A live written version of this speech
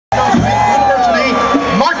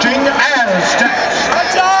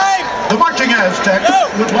Aztecs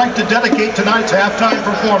would like to dedicate tonight's halftime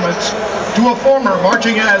performance to a former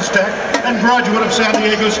marching Aztec and graduate of San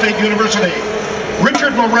Diego State University, Rick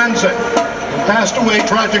Lorenzen, who passed away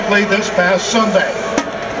tragically this past Sunday.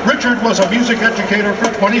 Richard was a music educator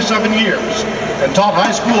for 27 years and taught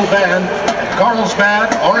high school band at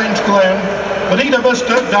Carlsbad, Orange Glen, Bonita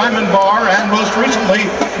Vista, Diamond Bar, and most recently,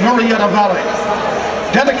 Murrieta Valley.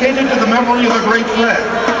 Dedicated to the memory of a great friend,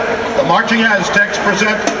 the Marching Aztecs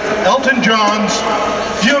present Elton John's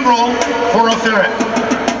Funeral for a Ferret.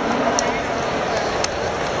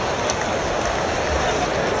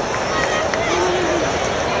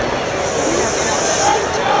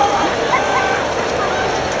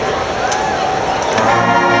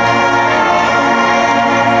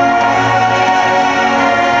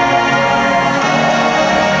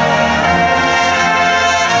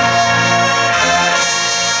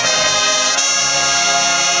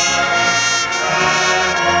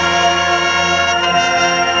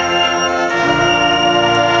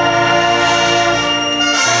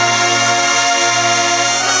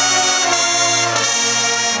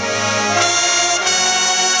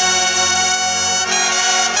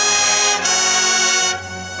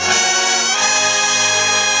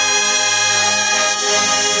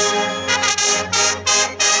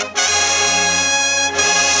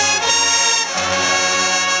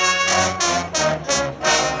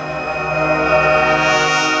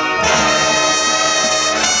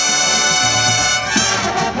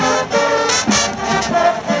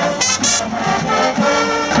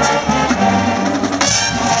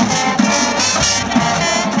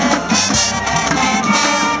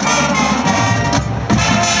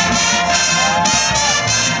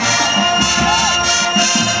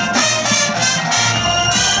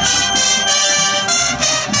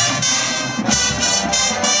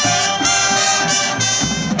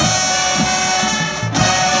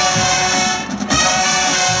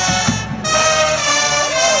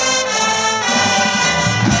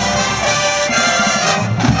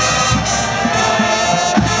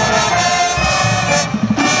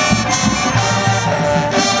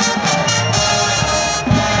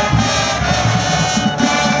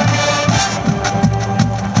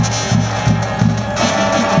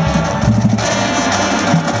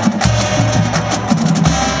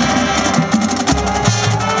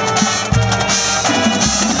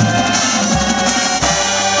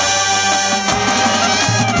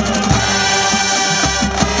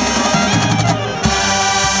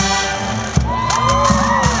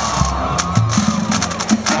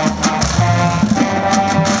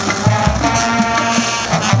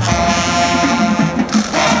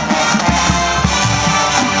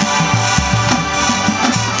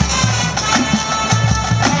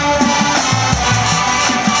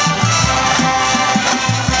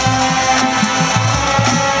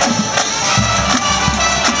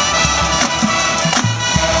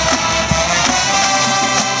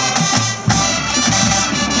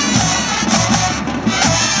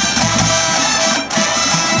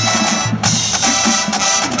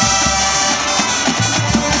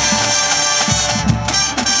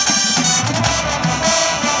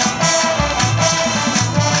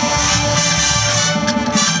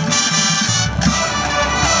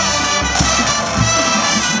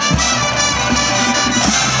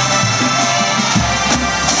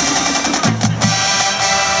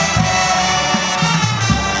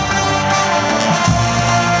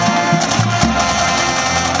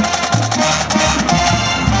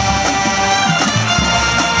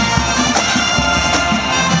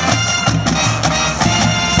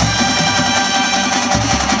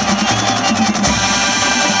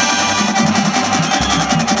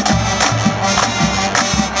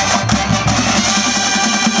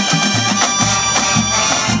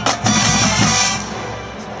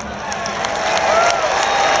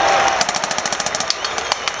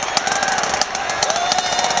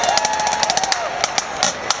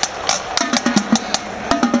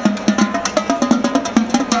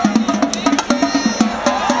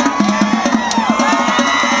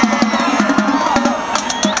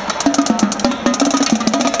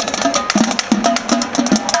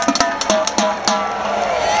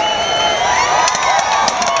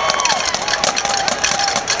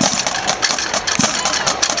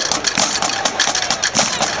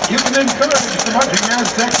 You can encourage the Marching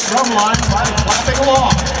Aztecs drumline by clapping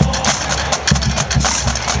along.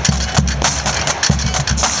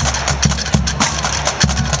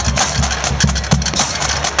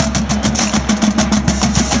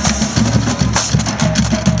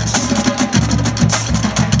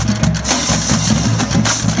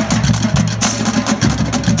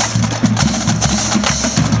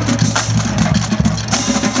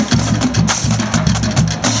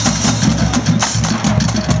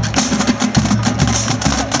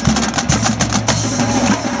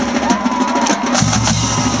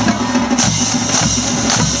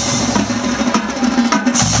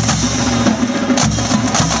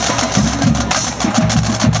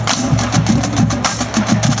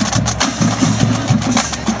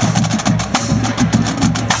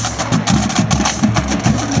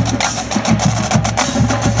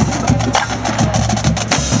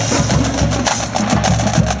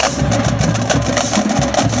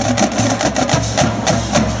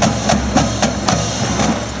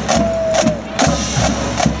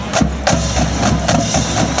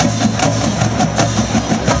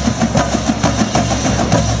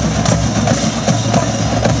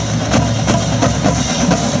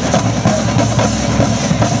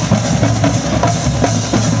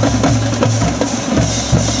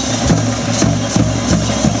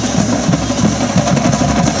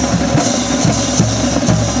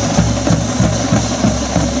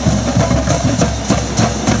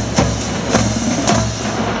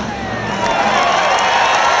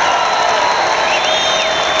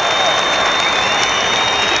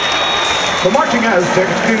 The Marching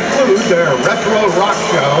Aztecs conclude their retro rock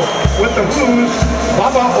show with the Who's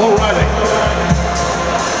Baba O'Reilly.